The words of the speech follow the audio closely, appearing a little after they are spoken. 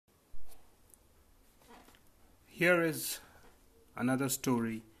Here is another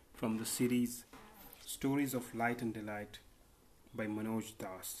story from the series Stories of Light and Delight by Manoj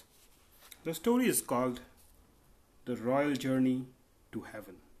Das. The story is called The Royal Journey to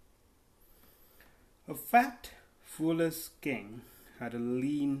Heaven. A fat, foolish king had a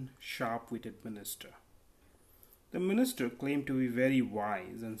lean, sharp-witted minister. The minister claimed to be very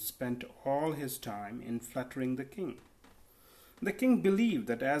wise and spent all his time in flattering the king. The king believed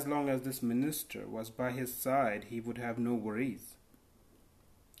that as long as this minister was by his side, he would have no worries.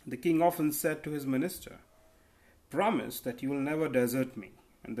 The king often said to his minister, "Promise that you will never desert me."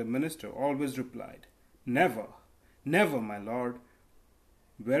 And the minister always replied, "Never, never, my lord.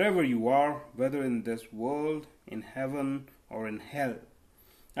 Wherever you are, whether in this world, in heaven, or in hell,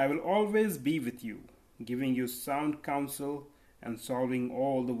 I will always be with you, giving you sound counsel and solving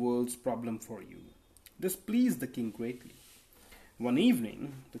all the world's problems for you." This pleased the king greatly. One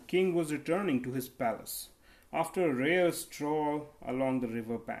evening, the king was returning to his palace after a rare stroll along the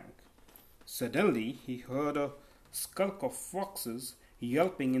river bank. Suddenly, he heard a skulk of foxes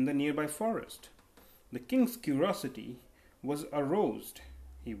yelping in the nearby forest. The king's curiosity was aroused.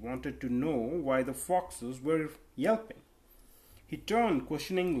 He wanted to know why the foxes were yelping. He turned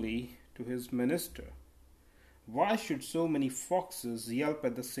questioningly to his minister. "Why should so many foxes yelp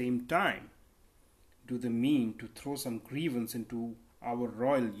at the same time? Do they mean to throw some grievance into our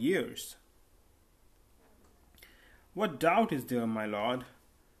royal ears?" "What doubt is there, my lord?"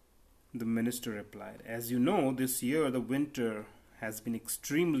 the minister replied. "As you know, this year the winter has been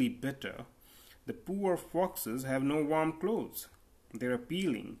extremely bitter. The poor foxes have no warm clothes. They're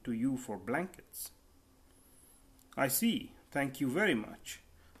appealing to you for blankets." "I see. Thank you very much.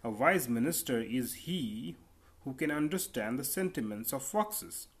 A wise minister is he who can understand the sentiments of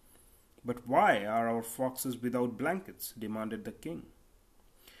foxes. But why are our foxes without blankets?" demanded the king.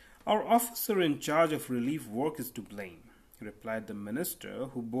 "Our officer in charge of relief work is to blame," replied the minister,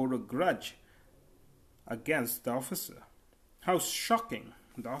 who bore a grudge against the officer. "How shocking!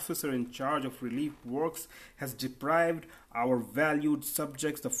 The officer in charge of relief works has deprived our valued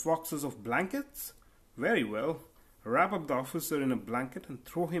subjects, the foxes, of blankets? Very well, wrap up the officer in a blanket and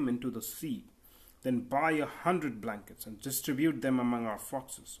throw him into the sea. Then buy 100 blankets and distribute them among our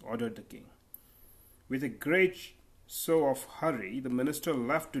foxes," ordered the king. With a great show of hurry, the minister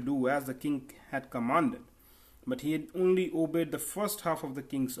left to do as the king had commanded. But he had only obeyed the first half of the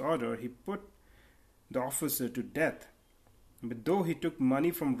king's order. He put the officer to death. But though he took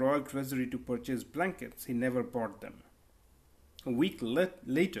money from royal treasury to purchase blankets, he never bought them. A week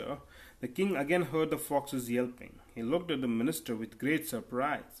later, the king again heard the foxes yelping. He looked at the minister with great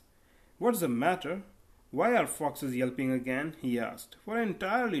surprise. "What's the matter? Why are foxes yelping again?" he asked. "For an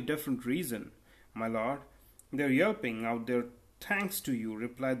entirely different reason, my lord. They're yelping out their thanks to you,"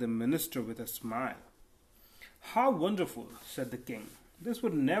 replied the minister with a smile. "How wonderful," said the king. "This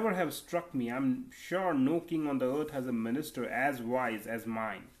would never have struck me. I'm sure no king on the earth has a minister as wise as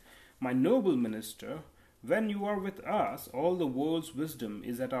mine. My noble minister, when you are with us, all the world's wisdom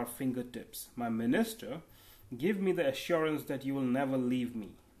is at our fingertips. My minister, give me the assurance that you will never leave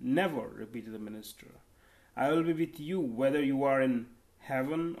me." "Never," repeated the minister. "I will be with you whether you are in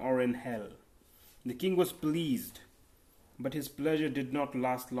heaven or in hell." The king was pleased, but his pleasure did not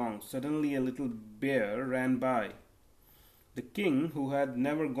last long. Suddenly a little bear ran by. The king, who had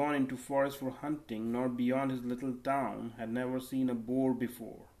never gone into forest for hunting, nor beyond his little town, had never seen a boar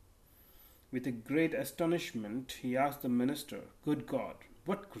before. With a great astonishment, he asked the minister, "Good God,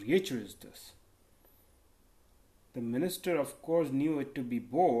 what creature is this?" The minister, of course, knew it to be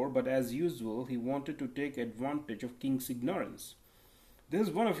boar, but as usual, he wanted to take advantage of king's ignorance. "This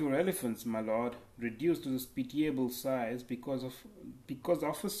is one of your elephants, my lord, reduced to this pitiable size because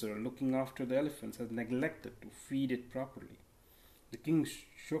officer looking after the elephants has neglected to feed it properly." The king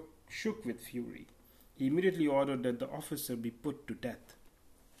shook with fury. He immediately ordered that the officer be put to death.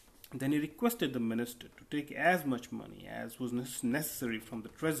 Then he requested the minister to take as much money as was necessary from the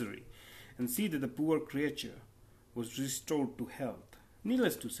treasury and see that the poor creature was restored to health.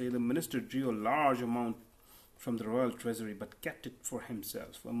 Needless to say, the minister drew a large amount from the royal treasury but kept it for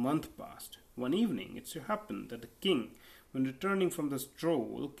himself. A month passed. One evening it so happened that the king, when returning from the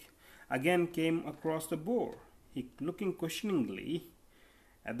stroll, again came across the boar. He, looking questioningly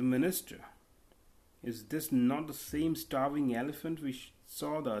at the minister, "Is this not the same starving elephant we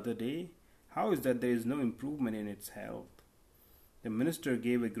saw the other day? How is that there is no improvement in its health?" The minister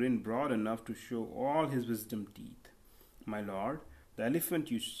gave a grin broad enough to show all his wisdom teeth. "My lord, the elephant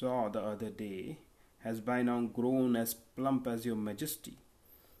you saw the other day has by now grown as plump as your majesty.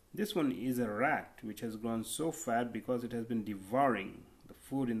 This one is a rat which has grown so fat because it has been devouring the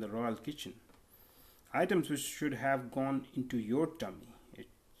food in the royal kitchen. items which should have gone into your tummy. It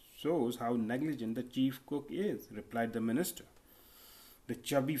shows how negligent the chief cook is, replied the minister. The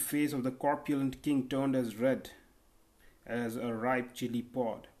chubby face of the corpulent king turned as red as a ripe chili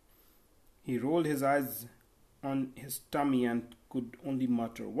pod. He rolled his eyes on his tummy and could only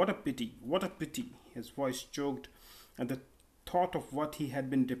mutter, "What a pity! What a pity!" His voice choked at the thought of what he had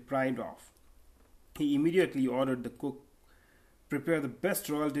been deprived of. He immediately ordered the cook prepare the best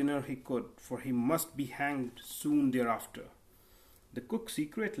royal dinner he could, for he must be hanged soon thereafter. The cook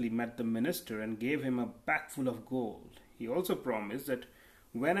secretly met the minister and gave him a bagful of gold. He also promised that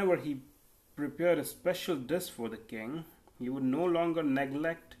whenever he prepared a special dish for the king, he would no longer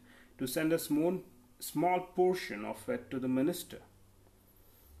neglect to send a small portion of it to the minister.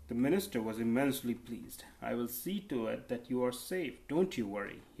 The minister was immensely pleased. "I will see to it that you are safe, don't you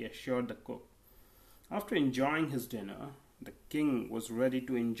worry," he assured the cook. After enjoying his dinner, the king was ready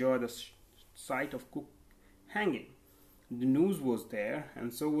to enjoy the sight of cook hanging. The news was there,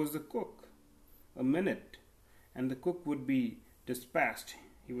 and so was the cook. A minute, and the cook would be dispatched.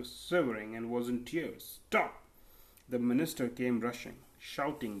 He was shivering and was in tears. "Stop!" The minister came rushing,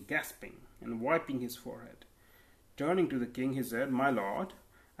 shouting, gasping, and wiping his forehead. Turning to the king, he said, "My lord,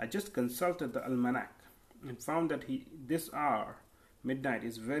 I just consulted the almanac and found that this hour, midnight,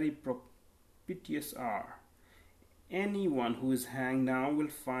 is very propitious hour. Anyone who is hanged now will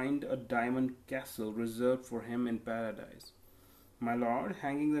find a diamond castle reserved for him in paradise. My lord,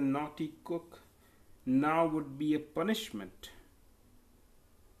 hanging the naughty cook now would be a punishment,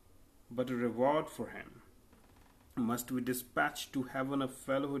 but a reward for him. Must we dispatch to heaven a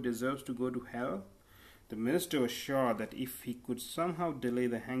fellow who deserves to go to hell?" The minister was sure that if he could somehow delay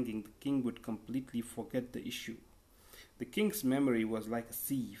the hanging, the king would completely forget the issue. The king's memory was like a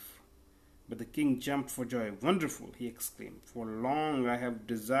sieve. But the king jumped for joy. "Wonderful!" he exclaimed. "For long I have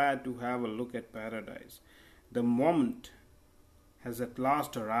desired to have a look at paradise. The moment has at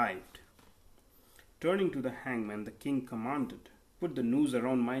last arrived." Turning to the hangman, the king commanded, "Put the noose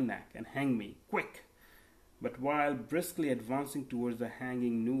around my neck and hang me, quick!" But while briskly advancing towards the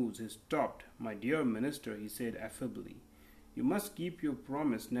hanging noose, he stopped. "My dear minister," he said affably, "you must keep your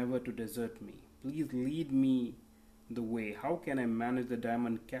promise never to desert me. Please lead me the way. How can I manage the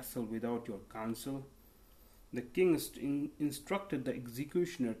diamond castle without your counsel?" The king instructed the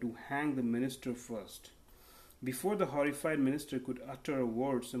executioner to hang the minister first. Before the horrified minister could utter a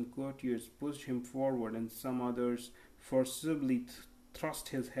word, some courtiers pushed him forward and some others forcibly thrust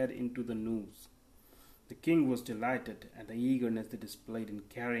his head into the noose. The king was delighted at the eagerness they displayed in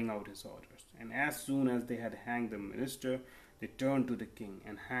carrying out his orders, and as soon as they had hanged the minister, they turned to the king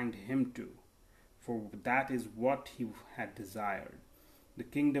and hanged him too, for that is what he had desired. The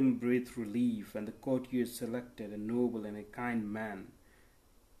kingdom breathed relief, and the courtiers selected a noble and a kind man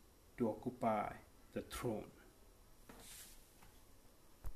to occupy the throne.